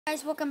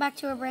Guys, welcome back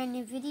to a brand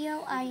new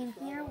video. I am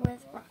here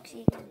with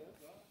Roxy again.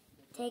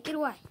 Take it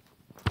away.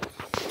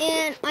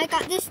 And I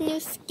got this new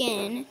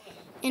skin,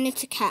 and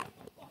it's a cat.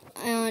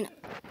 And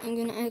I'm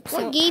gonna.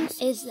 What game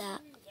is that?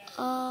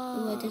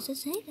 What does it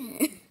say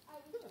then?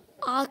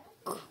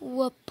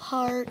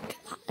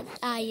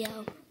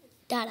 Aquapark.io.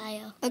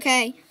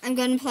 Okay, I'm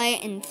gonna play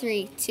it in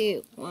 3,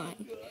 2,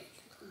 1.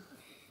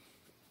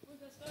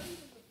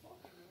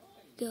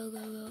 Go.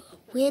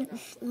 Win.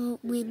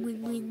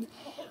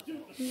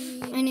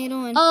 I need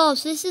one. Oh,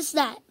 so this is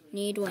that.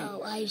 Need one.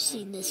 Oh, I've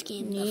seen this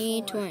game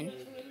Need before. one.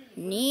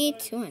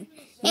 Need one.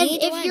 And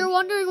Need if one. you're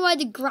wondering why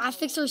the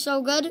graphics are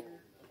so good,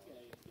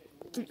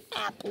 it's an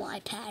Apple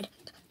iPad.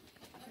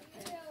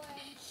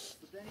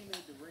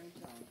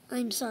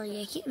 I'm sorry,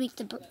 I can't make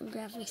the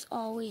graphics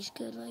always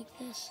good like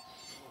this.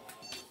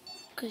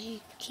 Because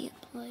you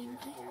can't play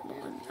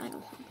one. I don't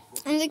know.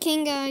 I'm the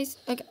king, guys.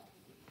 Okay.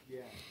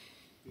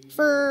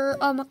 For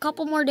a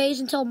couple more days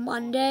until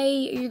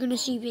Monday, you're going to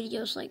see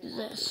videos like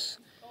this.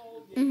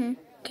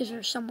 Because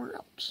we're somewhere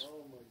else.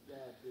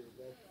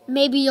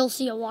 Maybe you'll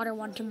see a water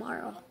one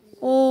tomorrow.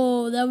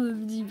 Oh, that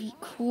would be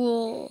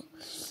cool.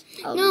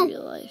 No.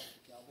 Real life.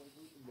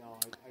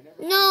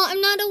 No,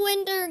 I'm not a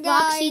winner,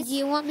 guys. Roxy, do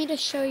you want me to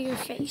show your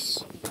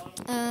face?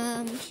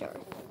 Sure.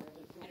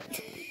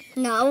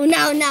 No.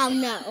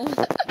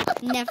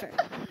 Never.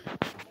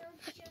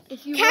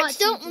 If you Cats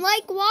don't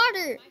like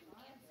water.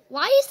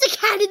 Why is the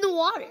cat in the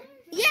water?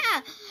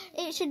 Yeah,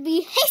 it should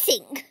be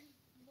hissing.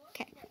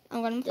 Okay,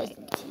 I'm gonna play.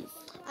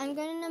 I'm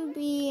gonna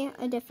be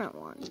a different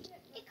one.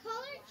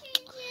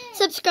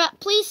 Subscribe,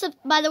 please.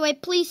 By the way,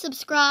 please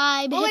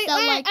subscribe. Hit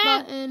that like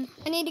button.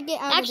 I need to get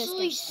out of this.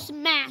 Actually,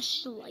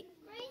 smash the like.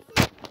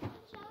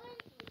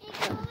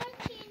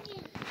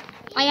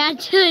 I had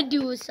to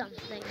do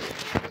something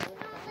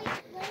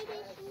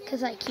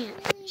because I can't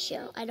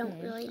show. I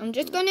don't really. I'm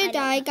just gonna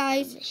die,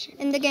 guys,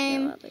 in the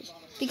game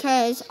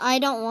because I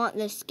don't want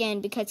this skin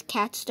because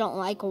cats don't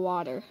like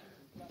water.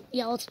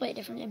 Yeah, let's play a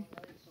different game.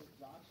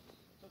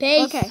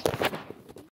 Peace. Okay.